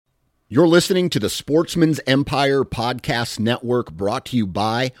You're listening to the Sportsman's Empire Podcast Network, brought to you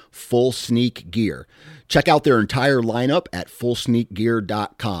by Full Sneak Gear. Check out their entire lineup at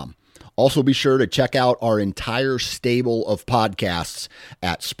fullsneakgear.com. Also be sure to check out our entire stable of podcasts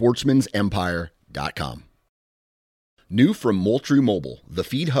at sportsmansempire.com. New from Moultrie Mobile, the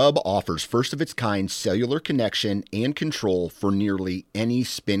Feed Hub offers first-of-its-kind cellular connection and control for nearly any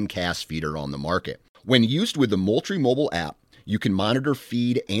spin cast feeder on the market. When used with the Moultrie Mobile app, you can monitor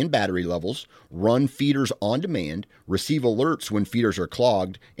feed and battery levels, run feeders on demand, receive alerts when feeders are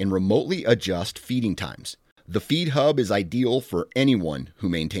clogged, and remotely adjust feeding times. The Feed Hub is ideal for anyone who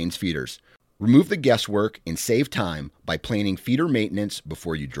maintains feeders. Remove the guesswork and save time by planning feeder maintenance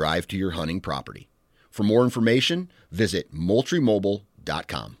before you drive to your hunting property. For more information, visit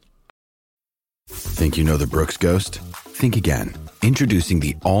MoultrieMobile.com. Think you know the Brooks Ghost? Think again. Introducing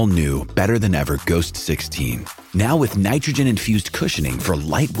the all-new, better-than-ever Ghost 16. Now with nitrogen-infused cushioning for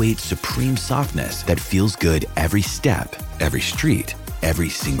lightweight, supreme softness that feels good every step, every street, every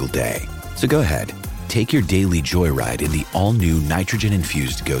single day. So go ahead, take your daily joyride in the all-new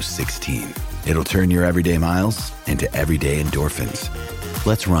nitrogen-infused Ghost 16. It'll turn your everyday miles into everyday endorphins.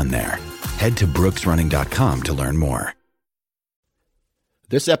 Let's run there. Head to brooksrunning.com to learn more.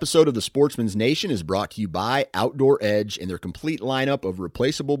 This episode of the Sportsman's Nation is brought to you by Outdoor Edge and their complete lineup of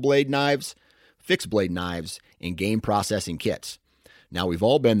replaceable blade knives, fixed blade knives, and game processing kits. Now, we've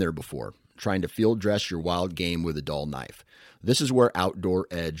all been there before, trying to field dress your wild game with a dull knife. This is where Outdoor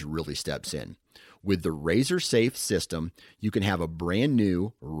Edge really steps in. With the Razor Safe system, you can have a brand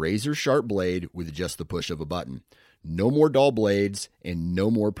new razor-sharp blade with just the push of a button. No more dull blades and no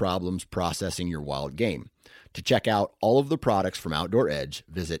more problems processing your wild game. To check out all of the products from Outdoor Edge,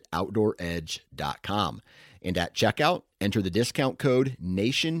 visit OutdoorEdge.com. And at checkout, enter the discount code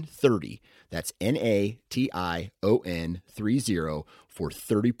NATION30. That's NATION 30 for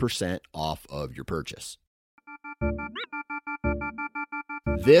 30% off of your purchase.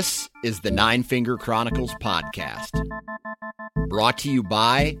 This is the Nine Finger Chronicles podcast, brought to you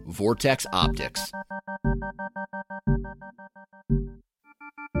by Vortex Optics.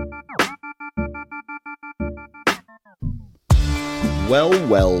 Well.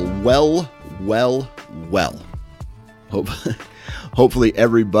 Hopefully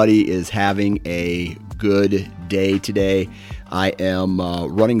everybody is having a good day today. I am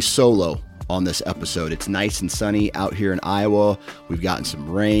running solo on this episode. It's nice and sunny out here in Iowa. We've gotten some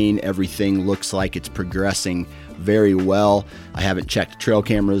rain. Everything looks like it's progressing very well. I haven't checked trail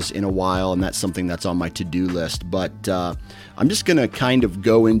cameras in a while, and that's something that's on my to-do list. But I'm just going to kind of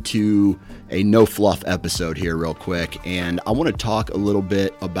go into a no-fluff episode here real quick, and I want to talk a little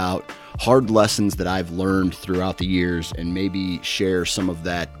bit about hard lessons that I've learned throughout the years and maybe share some of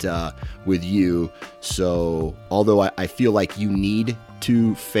that with you. So although I feel like you need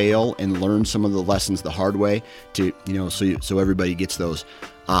to fail and learn some of the lessons the hard way to, so everybody gets those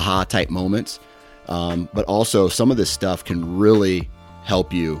aha type moments. But also some of this stuff can really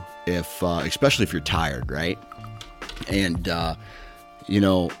help you especially if you're tired, right? And,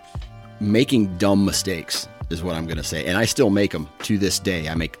 making dumb mistakes is what I'm going to say. And I still make them to this day.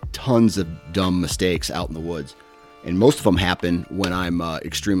 I make tons of dumb mistakes out in the woods. And most of them happen when I'm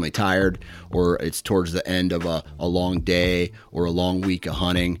extremely tired, or it's towards the end of a long day or a long week of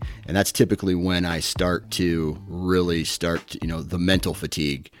hunting. And that's typically when I really start, the mental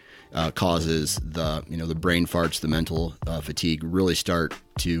fatigue causes the brain farts, the mental fatigue really start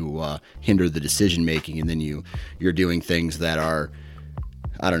to hinder the decision making. And then you're doing things that are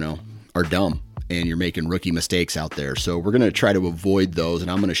dumb. And you're making rookie mistakes out there. So we're going to try to avoid those. And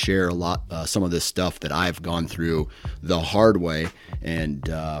I'm going to share some of this stuff that I've gone through the hard way. And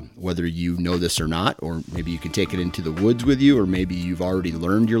whether you know this or not, or maybe you can take it into the woods with you, or maybe you've already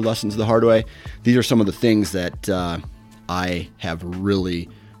learned your lessons the hard way. These are some of the things that I have really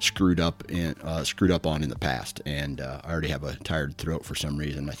screwed up on in the past. And I already have a tired throat for some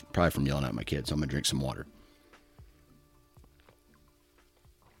reason, probably from yelling at my kids. So I'm going to drink some water.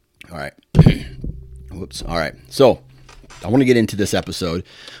 All right. Whoops. All right. So I want to get into this episode,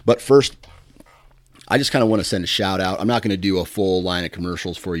 but first I just kind of want to send a shout out. I'm not going to do a full line of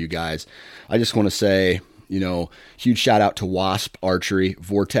commercials for you guys. I just want to say, huge shout out to Wasp Archery,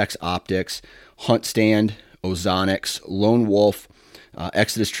 Vortex Optics, Hunt Stand, Ozonics, Lone Wolf,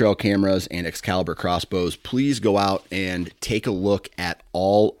 Exodus Trail Cameras, and Excalibur Crossbows. Please go out and take a look at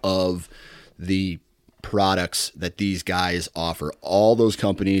all of the products that these guys offer. All those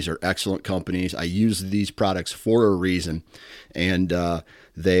companies are excellent companies. I use these products for a reason, and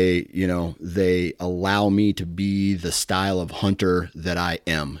they allow me to be the style of hunter that I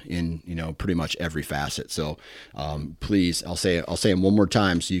am in, pretty much every facet. So please, I'll say them one more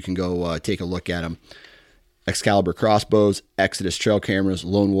time so you can go take a look at them. Excalibur crossbows, Exodus trail cameras,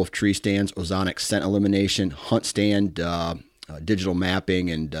 Lone Wolf tree stands, Ozonic scent elimination, hunt stand, digital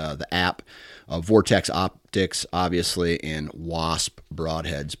mapping, and the app, Vortex optics, obviously, and Wasp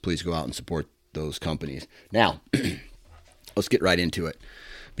broadheads. Please go out and support those companies. Now, let's get right into it,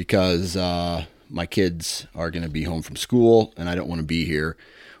 because my kids are going to be home from school, and I don't want to be here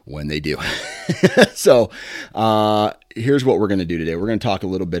when they do. So here's what we're going to do today. We're going to talk a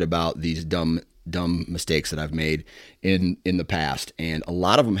little bit about these dumb mistakes that I've made in the past. And a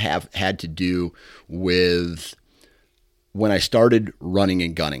lot of them have had to do with when I started running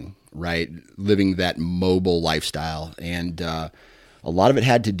and gunning, right? Living that mobile lifestyle. And a lot of it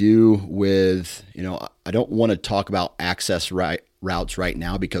had to do with, I don't want to talk about access routes right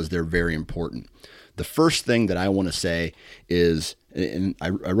now because they're very important. The first thing that I want to say is, and I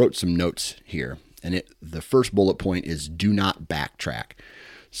wrote some notes here, and the first bullet point is do not backtrack.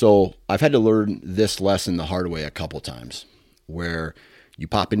 So I've had to learn this lesson the hard way a couple times, where you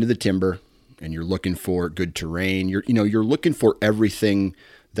pop into the timber and you're looking for good terrain. You're looking for everything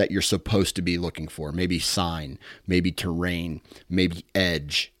that you're supposed to be looking for. Maybe sign, maybe terrain, maybe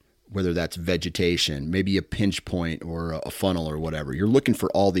edge, whether that's vegetation, maybe a pinch point or a funnel or whatever. You're looking for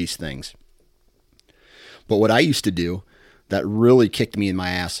all these things. But what I used to do that really kicked me in my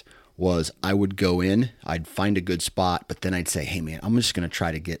ass was I would go in, I'd find a good spot, but then I'd say, hey man, I'm just going to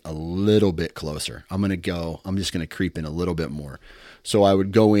try to get a little bit closer. I'm just going to creep in a little bit more. So I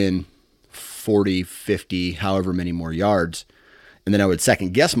would go in 40, 50, however many more yards, and then I would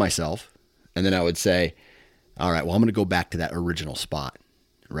second guess myself, and then I would say, all right, well, I'm going to go back to that original spot,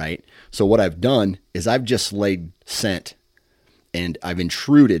 right? So what I've done is I've just laid scent, and I've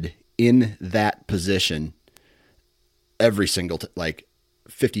intruded in that position every single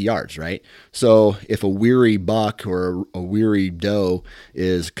 50 yards, right? So if a weary buck or a weary doe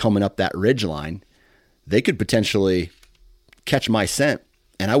is coming up that ridge line, they could potentially catch my scent,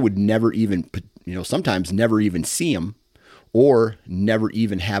 and I would never even, sometimes never even see them, or never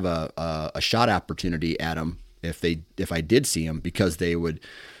even have a shot opportunity at them if I did see them, because they'd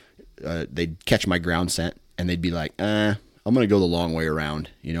catch my ground scent and they'd be like, I'm going to go the long way around.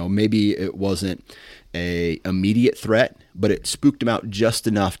 Maybe it wasn't a immediate threat, but it spooked them out just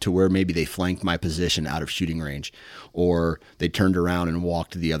enough to where maybe they flanked my position out of shooting range, or they turned around and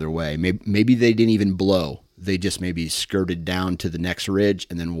walked the other way. Maybe they didn't even blow. They just maybe skirted down to the next ridge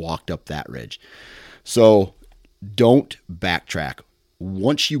and then walked up that ridge. So don't backtrack.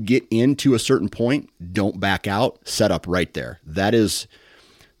 Once you get into a certain point, don't back out. Set up right there. That is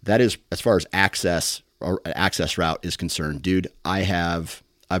as far as access route is concerned, dude. I've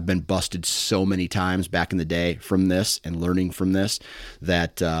been busted so many times back in the day from this and learning from this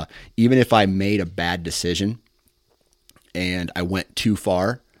that even if I made a bad decision and I went too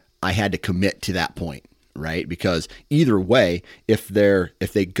far, I had to commit to that point, right? Because either way, if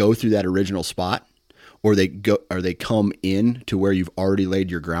they go through that original spot, or they come in to where you've already laid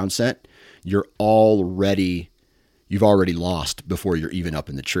your ground scent, you've already lost before you're even up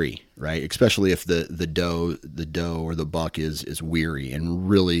in the tree, right? Especially if the doe or the buck is weary and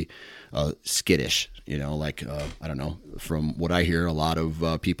really skittish. I don't know. From what I hear, a lot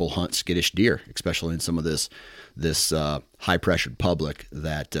of people hunt skittish deer, especially in some of this high pressured public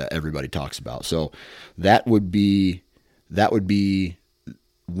that everybody talks about. So that would be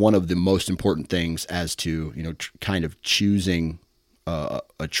one of the most important things as to kind of choosing a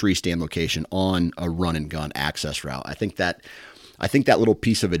tree stand location on a run and gun access route. I think that little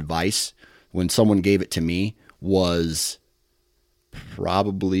piece of advice, when someone gave it to me, was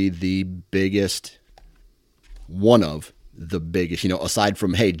probably one of the biggest, aside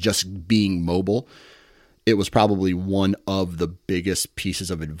from, hey, just being mobile, it was probably one of the biggest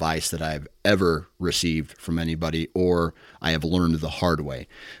pieces of advice that I've ever received from anybody, or I have learned the hard way.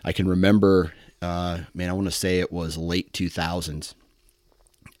 I can remember, I want to say it was late 2000s.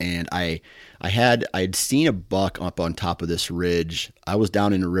 And I had seen a buck up on top of this ridge. I was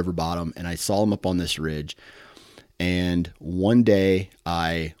down in a river bottom, and I saw him up on this ridge. And one day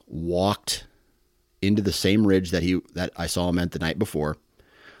I walked into the same ridge that I saw him at the night before.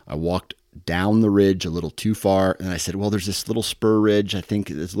 I walked down the ridge a little too far, and I said, well, there's this little spur ridge. I think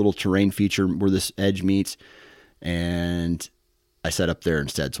this little terrain feature where this edge meets. And I set up there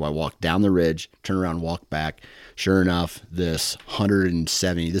instead. So I walked down the ridge, turn around, walk back. Sure enough, this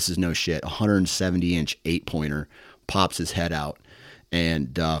 170, this is no shit, 170-inch 8-pointer pops his head out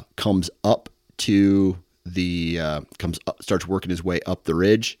and comes up to the, starts working his way up the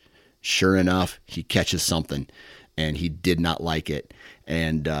ridge. Sure enough, he catches something, and he did not like it.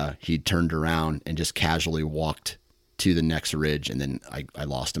 And he turned around and just casually walked to the next ridge, and then I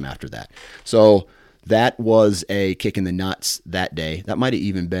lost him after that. So that was a kick in the nuts that day. That might have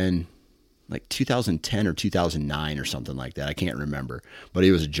even been like 2010 or 2009 or something like that. I can't remember, but he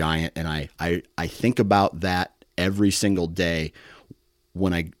was a giant. And I think about that every single day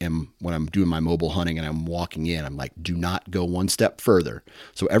when I'm doing my mobile hunting and I'm walking in. I'm like, do not go one step further.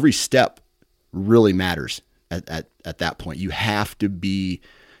 So every step really matters at that point. You have to be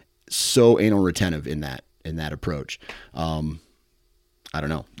so anal retentive in that approach. I don't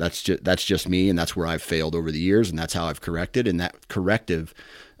know. That's just me, and that's where I've failed over the years, and that's how I've corrected. And that correcting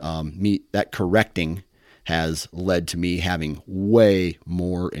has led to me having way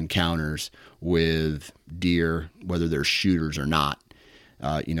more encounters with deer, whether they're shooters or not.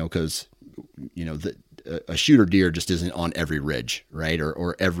 Because a shooter deer just isn't on every ridge, right?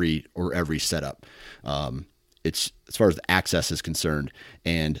 Or every setup. It's as far as the access is concerned,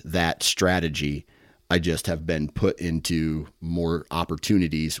 and that strategy, I just have been put into more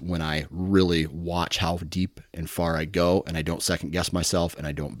opportunities when I really watch how deep and far I go, and I don't second guess myself, and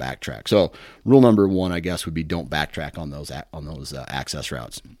I don't backtrack. So rule number one, I guess, would be don't backtrack on those access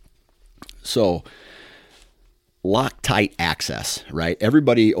routes. So Loctite access, right?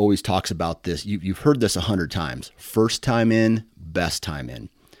 Everybody always talks about this. You've heard this 100 times. First time in, best time in.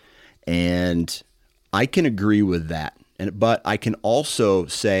 And I can agree with that. But I can also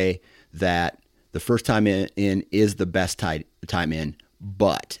say that the first time in is the best time in,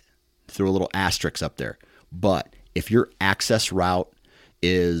 but throw a little asterisk up there. But if your access route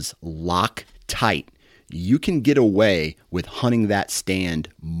is Loctite, you can get away with hunting that stand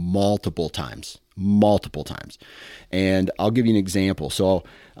multiple times. And I'll give you an example. So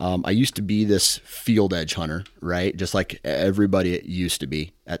I used to be this field edge hunter, right? Just like everybody used to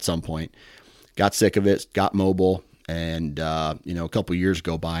be at some point. Got sick of it, got mobile. And, a couple of years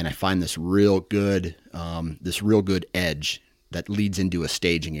go by, and I find this real good edge that leads into a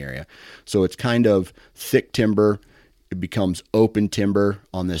staging area. So it's kind of thick timber. It becomes open timber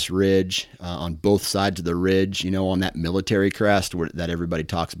on this ridge, on both sides of the ridge, on that military crest that everybody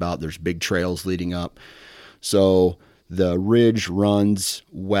talks about. There's big trails leading up. So the ridge runs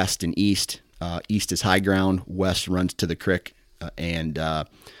west and east. East is high ground. West runs to the creek.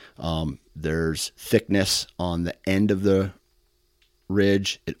 There's thickness on the end of the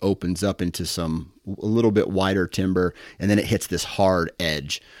ridge. It opens up into a little bit wider timber, and then it hits this hard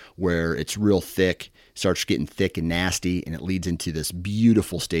edge where it's real thick, starts getting thick and nasty, and it leads into this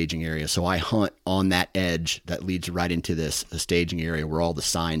beautiful staging area. So I hunt on that edge that leads right into this staging area where all the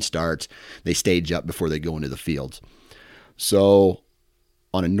sign starts. They stage up before they go into the fields. So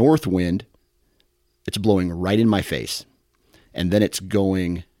on a north wind, it's blowing right in my face, and then it's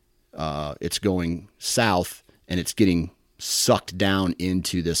going south, and it's getting sucked down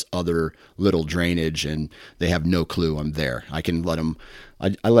into this other little drainage, and they have no clue I'm there. I can let them.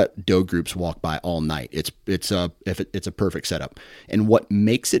 I let doe groups walk by all night. It's a perfect setup, and what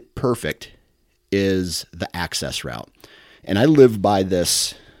makes it perfect is the access route. And I live by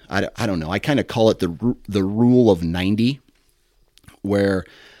this. I don't know. I kind of call it the rule of 90, where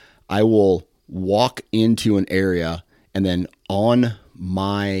I will walk into an area, and then on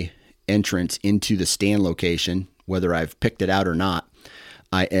my entrance into the stand location, whether I've picked it out or not,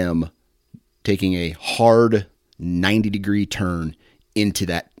 I am taking a hard 90-degree turn into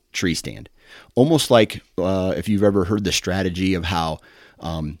that tree stand. Almost like if you've ever heard the strategy of how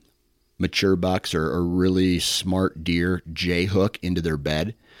mature bucks or really smart deer J-hook into their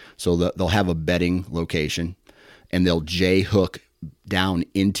bed. So they'll have a bedding location, and they'll J-hook down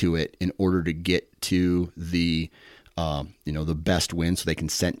into it in order to get to the best wind, so they can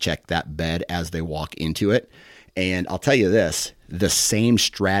scent check that bed as they walk into it. And I'll tell you this, the same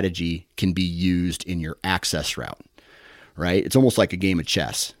strategy can be used in your access route, right? It's almost like a game of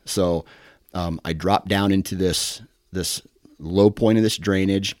chess. So I drop down into this low point of this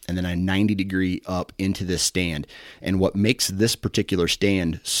drainage, and then I 90-degree up into this stand. And what makes this particular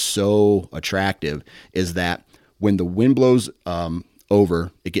stand so attractive is that when the wind blows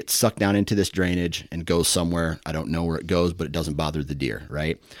over, it gets sucked down into this drainage and goes somewhere. I don't know where it goes, but it doesn't bother the deer,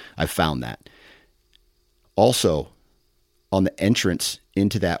 right? I've found that. Also, on the entrance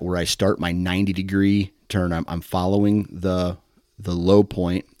into that, where I start my 90-degree turn, I'm following the low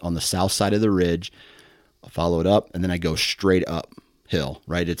point on the south side of the ridge. I'll follow it up, and then I go straight uphill,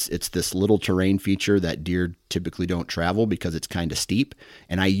 right? It's this little terrain feature that deer typically don't travel because it's kind of steep,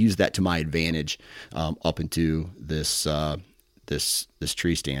 and I use that to my advantage up into this this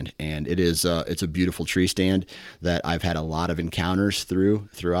tree stand. And it's a beautiful tree stand that I've had a lot of encounters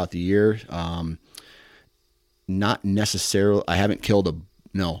throughout the year. Not necessarily, I haven't killed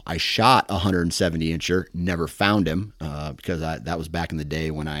I shot a 170 incher, never found him because that was back in the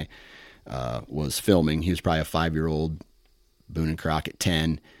day when I was filming. He was probably a 5-year-old Boone and Crockett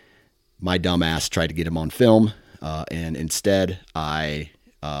 10. My dumbass tried to get him on film, and instead I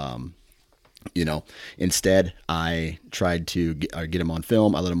tried to get him on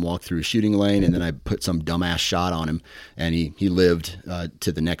film. I let him walk through a shooting lane, and then I put some dumbass shot on him, and he lived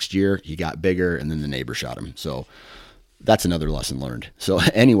to the next year. He got bigger, and then the neighbor shot him. So that's another lesson learned. So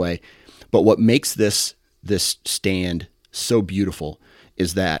anyway, but what makes this stand so beautiful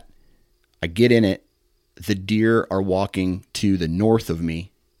is that I get in it. The deer are walking to the north of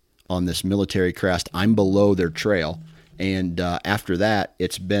me on this military crest. I'm below their trail. And after that,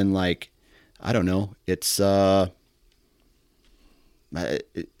 it's been like, I don't know, it's my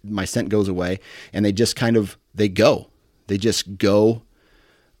scent goes away, and they just they just go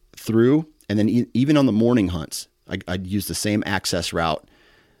through. And then even on the morning hunts, I'd use the same access route,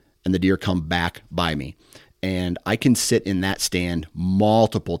 and the deer come back by me. And I can sit in that stand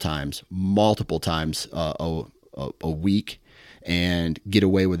multiple times a week and get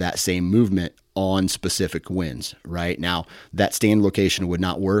away with that same movement on specific winds. Right now, that stand location would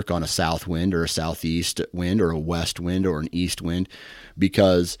not work on a south wind or a southeast wind or a west wind or an east wind,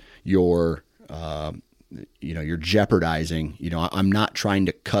 because you're jeopardizing. I'm not trying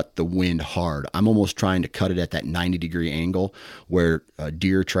to cut the wind hard. I'm almost trying to cut it at that 90-degree angle where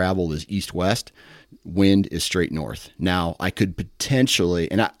deer travel is east-west, wind is straight north. Now, I could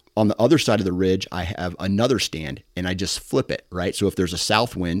potentially, on the other side of the ridge, I have another stand, and I just flip it, right? So if there's a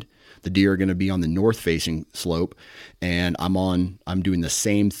south wind, the deer are going to be on the north-facing slope, and I'm doing the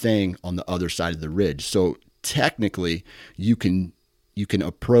same thing on the other side of the ridge. So technically, you can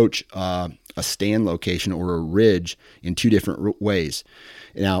approach a stand location or a ridge in two different ways.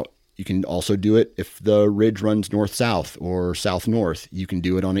 Now, you can also do it if the ridge runs north-south or south-north. You can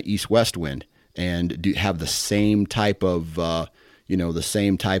do it on an east-west wind and have the same type of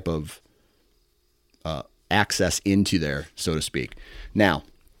access into there, so to speak. Now,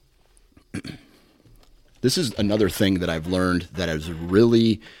 this is another thing that I've learned that is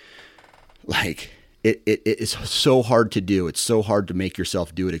really it is so hard to do. It's so hard to make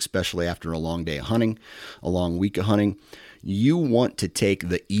yourself do it, especially after a long day of hunting, a long week of hunting. You want to take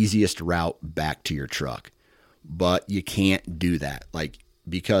the easiest route back to your truck, but you can't do that.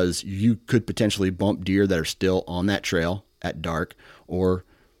 Because you could potentially bump deer that are still on that trail at dark, or,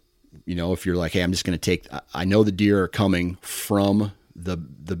 if you're like, hey, I'm just going to I know the deer are coming from the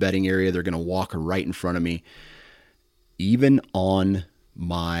bedding area. They're going to walk right in front of me. Even on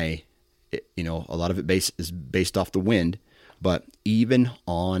my, a lot of it is based off the wind, but even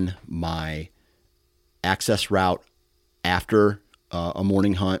on my access route after a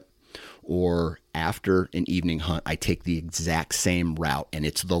morning hunt or after an evening hunt, I take the exact same route, and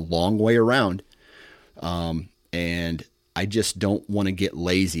it's the long way around. And I just don't want to get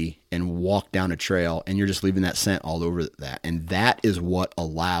lazy and walk down a trail, and you're just leaving that scent all over that. And that is what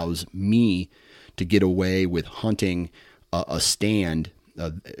allows me to get away with hunting a stand,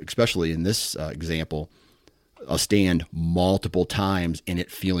 especially in this example, a stand multiple times and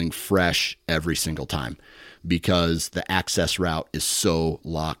it feeling fresh every single time, because the access route is so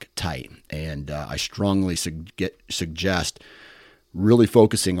lock tight. And I strongly suggest really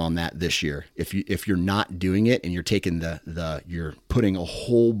focusing on that this year. If you're not doing it and you're taking you're putting a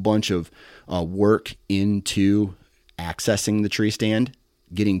whole bunch of work into accessing the tree stand,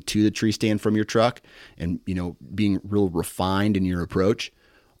 getting to the tree stand from your truck, and being real refined in your approach,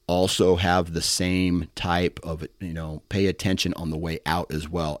 also have the same type of pay attention on the way out as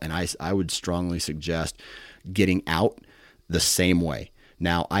well. And I would strongly suggest getting out the same way.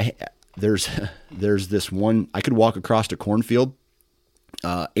 Now there's this one, I could walk across a cornfield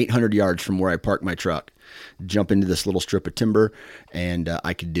 800 yards from where I park my truck, jump into this little strip of timber, and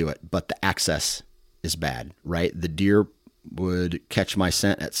I could do it. But the access is bad, right? The deer would catch my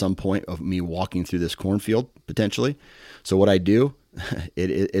scent at some point of me walking through this cornfield, potentially. So what I do,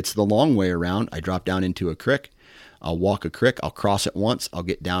 it's the long way around. I drop down into a creek. I'll walk a creek. I'll cross it once. I'll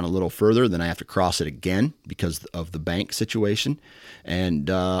get down a little further. Then I have to cross it again because of the bank situation. And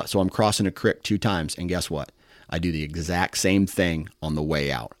so I'm crossing a creek 2 times. And guess what? I do the exact same thing on the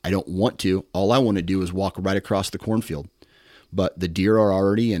way out. I don't want to. All I want to do is walk right across the cornfield. But the deer are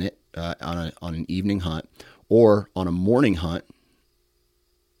already in it. on an evening hunt, or on a morning hunt,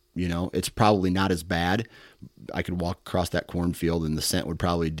 it's probably not as bad. I could walk across that cornfield and the scent would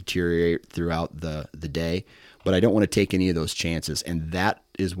probably deteriorate throughout the day, but I don't want to take any of those chances. And that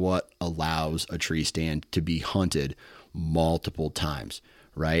is what allows a tree stand to be hunted multiple times,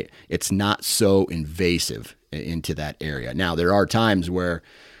 right? It's not so invasive into that area. Now, there are times where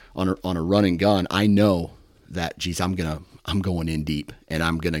on a run and gun, I know that, geez, I'm going in deep and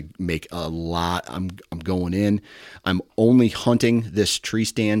I'm going to make a lot. I'm going in. I'm only hunting this tree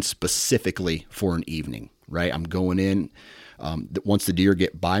stand specifically for an evening, right? I'm going in. Once the deer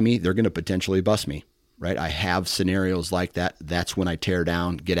get by me, they're going to potentially bust me, right? I have scenarios like that. That's when I tear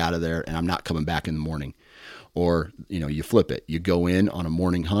down, get out of there, and I'm not coming back in the morning. Or, you flip it. You go in on a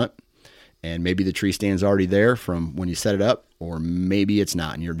morning hunt, and maybe the tree stand's already there from when you set it up, or maybe it's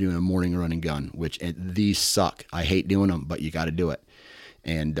not, and you're doing a morning run and gun, and these suck. I hate doing them, but you got to do it.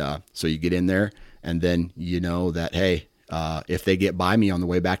 And so you get in there, and then you know that, hey, if they get by me on the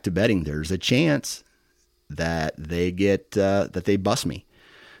way back to bedding, there's a chance that they bust me.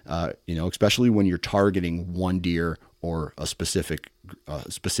 Especially when you're targeting one deer or a specific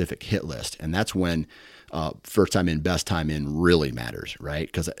hit list, and that's when first time in, best time in really matters, right?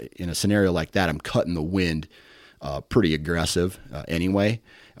 Because in a scenario like that, I'm cutting the wind pretty aggressive anyway.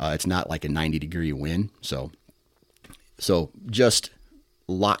 It's not like a 90-degree wind, so just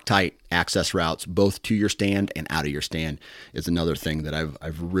Loctite access routes, both to your stand and out of your stand, is another thing that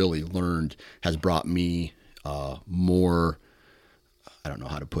I've really learned has brought me more. I don't know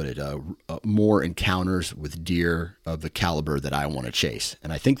how to put it, more encounters with deer of the caliber that I want to chase.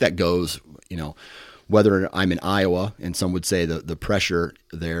 And I think that goes, whether I'm in Iowa, and some would say the pressure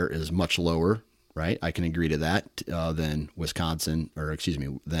there is much lower, right? I can agree to that, than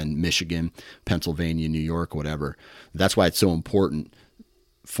than Michigan, Pennsylvania, New York, whatever. That's why it's so important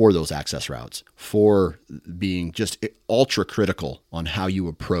for those access routes, for being just ultra critical on how you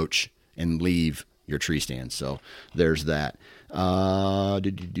approach and leave your tree stand. So there's that. What's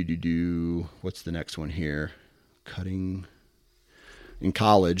the next one here? Cutting. In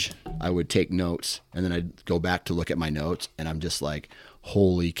college, I would take notes, and then I'd go back to look at my notes, and I'm just like,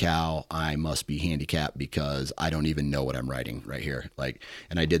 holy cow, I must be handicapped because I don't even know what I'm writing right here.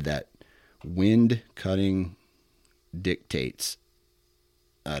 And I did that. Wind cutting dictates.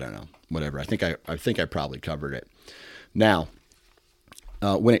 I don't know, whatever. I think I probably covered it. Now,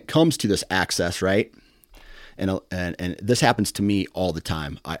 when it comes to this access, right? And this happens to me all the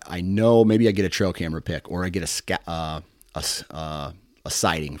time. I know maybe I get a trail camera pic, or I get a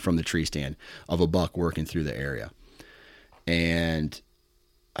sighting from the tree stand of a buck working through the area. And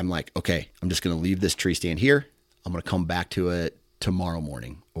I'm like, okay, I'm just going to leave this tree stand here. I'm going to come back to it tomorrow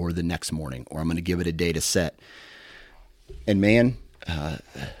morning or the next morning, or I'm going to give it a day to set. And man,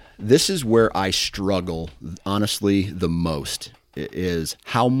 this is where I struggle, honestly, the most, is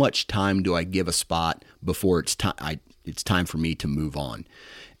how much time do I give a spot before it's time for me to move on.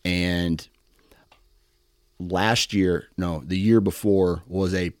 And the year before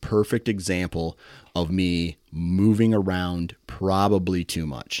was a perfect example of me moving around probably too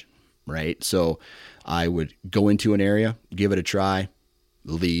much, right? So I would go into an area, give it a try,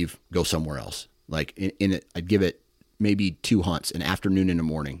 leave, go somewhere else. I'd give it maybe 2 hunts, an afternoon and a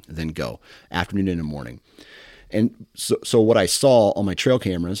morning, then go. Afternoon and a morning. And so what I saw on my trail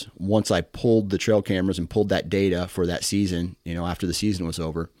cameras, once I pulled the trail cameras and pulled that data for that season, after the season was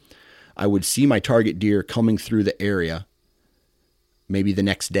over, I would see my target deer coming through the area maybe the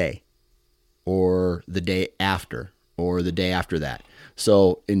next day, or the day after, or the day after that.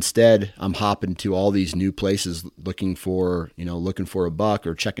 So instead, I'm hopping to all these new places looking for a buck,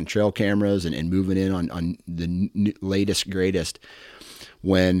 or checking trail cameras and moving in on the latest, greatest,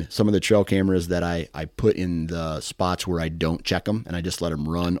 when some of the trail cameras that I put in the spots where I don't check them, and I just let them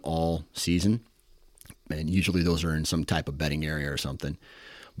run all season. And usually those are in some type of bedding area or something.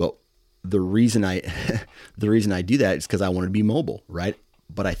 But the reason I do that is because I want to be mobile, right?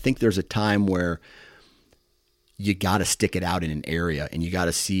 But I think there's a time where you got to stick it out in an area, and you got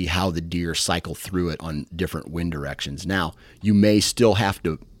to see how the deer cycle through it on different wind directions. Now, you may still have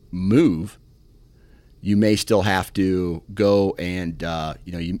to move. You may still have to go and,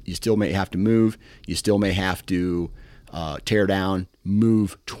 you still may have to move. You still may have to tear down,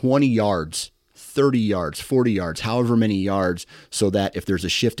 move 20 yards, 30 yards, 40 yards, however many yards, so that if there's a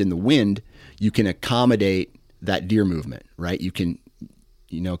shift in the wind, you can accommodate that deer movement, right? You can,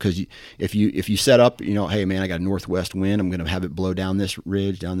 because if you set up, hey man, I got a northwest wind, I'm going to have it blow down this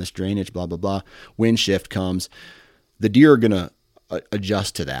ridge, down this drainage, blah, blah, blah. Wind shift comes, the deer are going to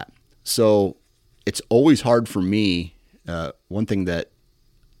adjust to that. So it's always hard for me. One thing that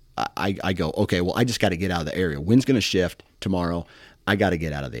I go, okay, well, I just got to get out of the area. Wind's going to shift tomorrow. I got to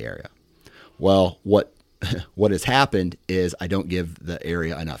get out of the area. Well, what has happened is I don't give the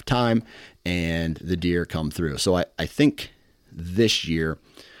area enough time and the deer come through. So I think this year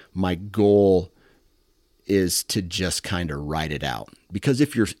my goal is to just kind of ride it out, because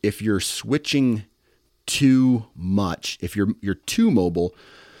if you're switching too much, if you're too mobile,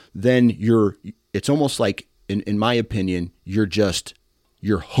 then it's almost like, in my opinion,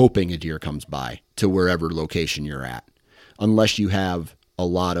 you're hoping a deer comes by to wherever location you're at, unless you have a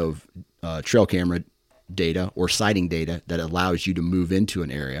lot of trail camera data or sighting data that allows you to move into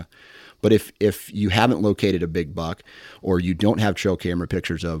an area. But if you haven't located a big buck, or you don't have trail camera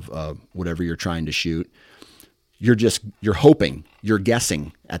pictures of whatever you're trying to shoot, you're hoping, you're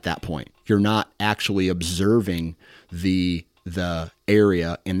guessing at that point. You're not actually observing the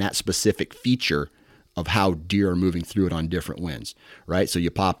area and that specific feature of how deer are moving through it on different winds, right? So you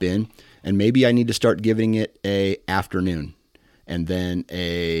pop in, and maybe I need to start giving it a afternoon, and then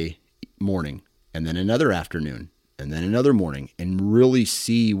a morning, and then another afternoon, and then another morning, and really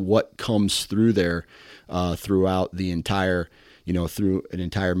see what comes through there throughout the entire, through an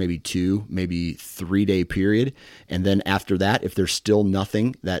entire maybe 2, maybe 3 day period. And then after that, if there's still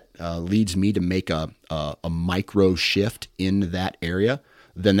nothing that leads me to make a micro shift in that area,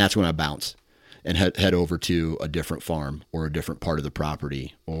 then that's when I bounce and head over to a different farm or a different part of the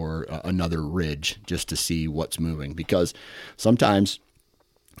property or another ridge, just to see what's moving. Because sometimes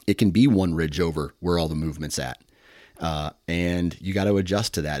it can be one ridge over where all the movement's at. And you got to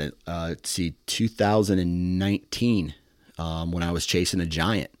adjust to that. Let's see, 2019, when I was chasing a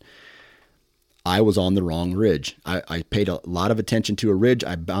giant, I was on the wrong ridge. I paid a lot of attention to a ridge.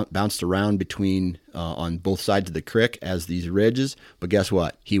 I bounced around between, on both sides of the creek as these ridges. But guess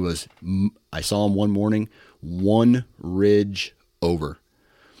what? I saw him one morning, one ridge over.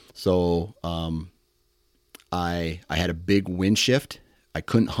 So, I had a big wind shift. I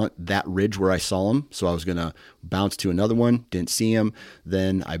couldn't hunt that ridge where I saw him, so I was going to bounce to another one, didn't see him.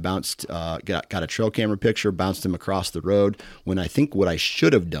 Then I bounced, got a trail camera picture, bounced him across the road, when I think what I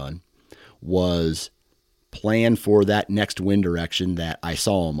should have done was plan for that next wind direction that I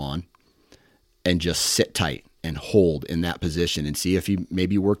saw him on, and just sit tight and hold in that position and see if he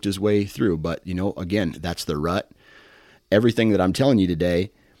maybe worked his way through. But, again, that's the rut. Everything that I'm telling you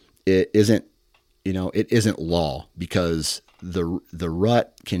today, it isn't law, because the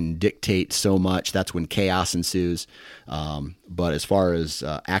rut can dictate so much. That's when chaos ensues. But as far as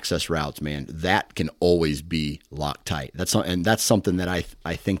access routes, man, that can always be locked tight. That's something that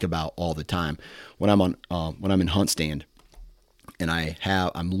I think about all the time when I'm in hunt stand, and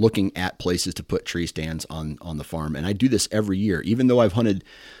I'm looking at places to put tree stands on the farm. And I do this every year, even though I've hunted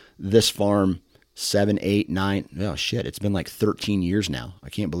this farm 7, 8, 9. Oh shit, it's been like 13 years now. I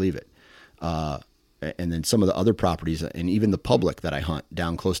can't believe it. And then some of the other properties, and even the public that I hunt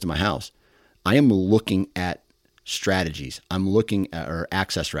down close to my house, I am looking at strategies. I'm looking at our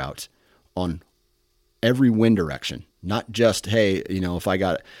access routes on every wind direction, not just, hey, if I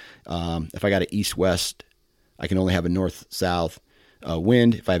got an east-west, I can only have a north-south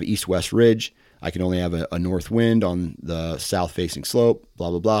wind. If I have an east-west ridge, I can only have a north wind on the south-facing slope,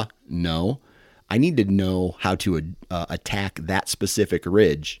 blah, blah, blah. No, I need to know how to attack that specific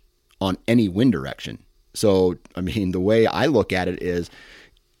ridge on any wind direction. So, the way I look at it is,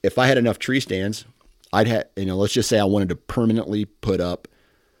 if I had enough tree stands, I'd have, let's just say I wanted to permanently put up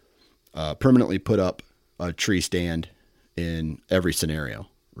a tree stand in every scenario,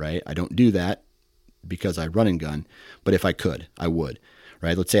 right? I don't do that because I run and gun, but if I could, I would,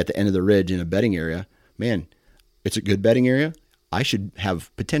 right? Let's say at the end of the ridge in a bedding area, man, it's a good bedding area. I should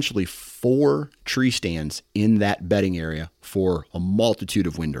have potentially 4 tree stands in that bedding area for a multitude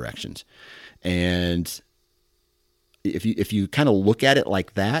of wind directions. And if you kind of look at it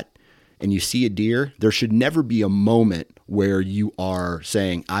like that and you see a deer, there should never be a moment where you are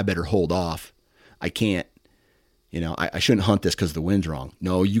saying, I better hold off. I can't, I shouldn't hunt this because the wind's wrong.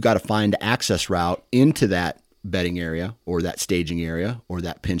 No, you got to find the access route into that bedding area or that staging area or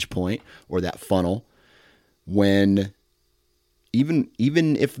that pinch point or that funnel, when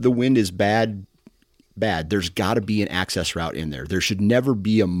even if the wind is bad, there's got to be an access route in there. There should never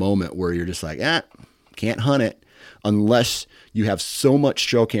be a moment where you're just like, can't hunt it, unless you have so much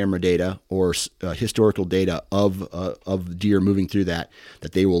trail camera data or historical data of deer moving through that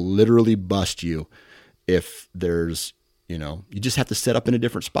they will literally bust you. If there's, you just have to set up in a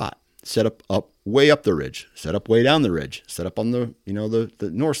different spot, set up way up the ridge, set up way down the ridge, set up on the, the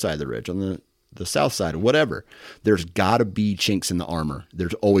north side of the ridge, on the south side, whatever. There's got to be chinks in the armor.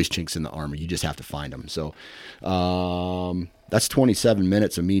 There's always chinks in the armor. You just have to find them. So, that's 27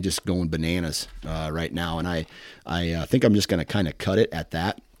 minutes of me just going bananas right now. And I think I'm just going to kind of cut it at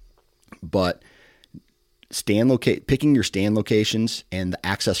that. But picking your stand locations and the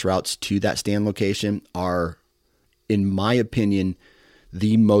access routes to that stand location are, in my opinion,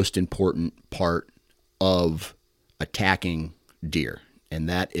 the most important part of attacking deer. And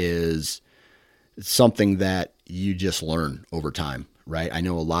that is something that you just learn over time, right? I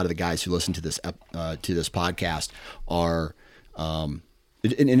know a lot of the guys who listen to this podcast are, let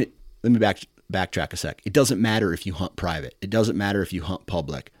me backtrack a sec. It doesn't matter if you hunt private. It doesn't matter if you hunt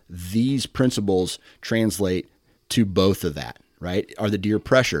public. These principles translate to both of that, right? Are the deer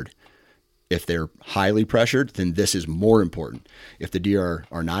pressured? If they're highly pressured, then this is more important. If the deer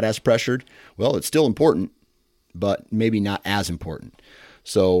are not as pressured, well, it's still important, but maybe not as important.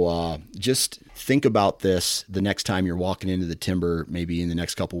 So just think about this the next time you're walking into the timber, maybe in the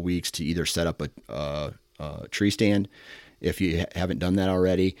next couple of weeks, to either set up a tree stand if you haven't done that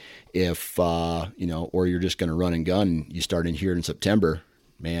already. If, or you're just going to run and gun and you start in here in September,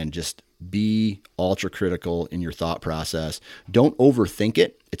 man, just be ultra critical in your thought process. Don't overthink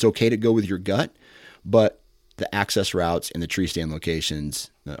it. It's okay to go with your gut, but the access routes and the tree stand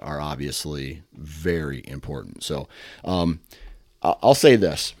locations are obviously very important. So, I'll say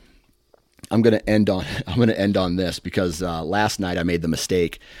this. I'm going to end on this because last night I made the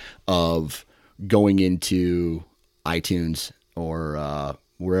mistake of going into iTunes or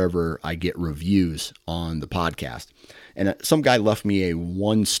wherever I get reviews on the podcast. And some guy left me a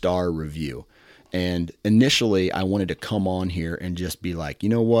 1-star review. And initially I wanted to come on here and just be like, you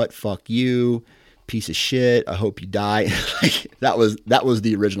know what? Fuck you, piece of shit. I hope you die. That was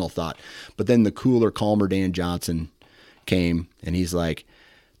the original thought. But then the cooler, calmer Dan Johnson came and he's like,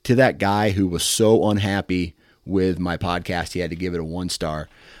 to that guy who was so unhappy with my podcast, he had to give it a 1-star.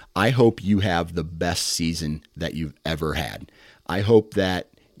 I hope you have the best season that you've ever had. I hope that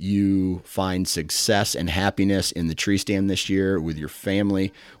you find success and happiness in the tree stand this year with your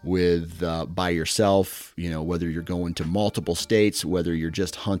family, with by yourself, whether you're going to multiple states, whether you're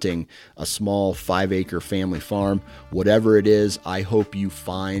just hunting a small 5-acre family farm, whatever it is, I hope you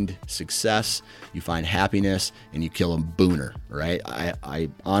find success, you find happiness, and you kill a booner, right? I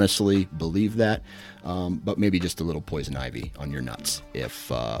honestly believe that, but maybe just a little poison ivy on your nuts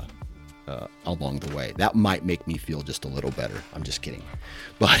if along the way. That might make me feel just a little better. I'm just kidding.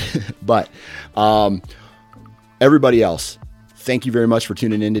 But everybody else, thank you very much for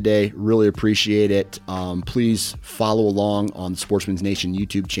tuning in today. Really appreciate it. Please follow along on the Sportsman's Nation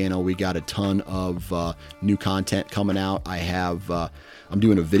YouTube channel. We got a ton of new content coming out. I'm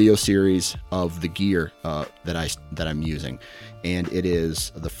doing a video series of the gear that I'm using, and it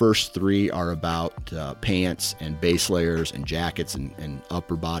is, the first 3 are about pants and base layers and jackets and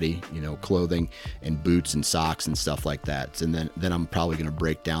upper body, clothing and boots and socks and stuff like that. And then I'm probably going to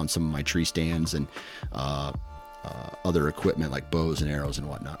break down some of my tree stands and other equipment like bows and arrows and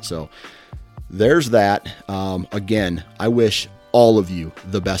whatnot. So there's that. Again, I wish all of you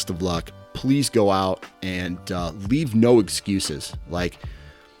the best of luck. Please go out and leave no excuses. Like,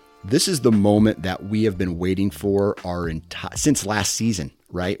 this is the moment that we have been waiting for since last season,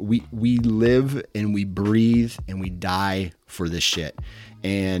 right? We live and we breathe and we die for this shit.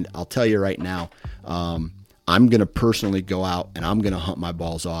 And I'll tell you right now, I'm going to personally go out and I'm going to hunt my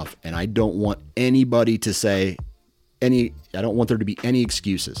balls off. And I don't want anybody to say I don't want there to be any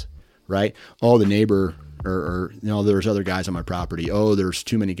excuses, right? Oh, the neighbor or there's other guys on my property. Oh, there's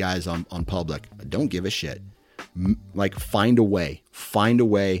too many guys on public. I don't give a shit. Like, find a way,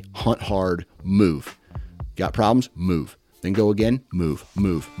 hunt hard, move. Got problems? Move. Then go again, move.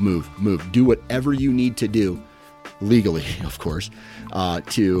 Do whatever you need to do, legally, of course,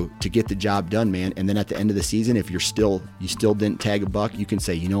 to get the job done, man. And then at the end of the season, if you still didn't tag a buck, you can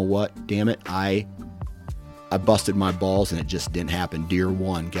say, you know what, damn it, I busted my balls and it just didn't happen. Deer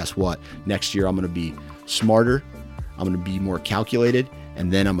won. Guess what? Next year I'm going to be smarter. I'm going to be more calculated,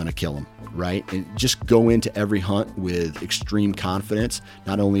 and then I'm going to kill them, right? And just go into every hunt with extreme confidence,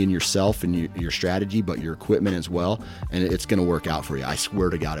 not only in yourself and your strategy, but your equipment as well. And it's going to work out for you. I swear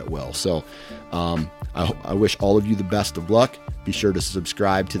to God it will. So I wish all of you the best of luck. Be sure to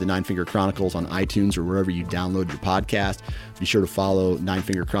subscribe to the Nine Finger Chronicles on iTunes or wherever you download your podcast. Be sure to follow Nine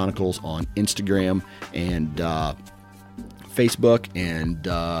Finger Chronicles on Instagram and Facebook. And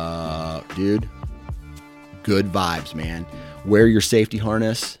dude, good vibes, man. Wear your safety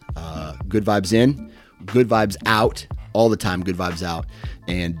harness. Good vibes in, good vibes out, all the time. Good vibes out.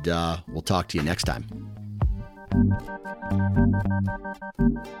 And we'll talk to you next time.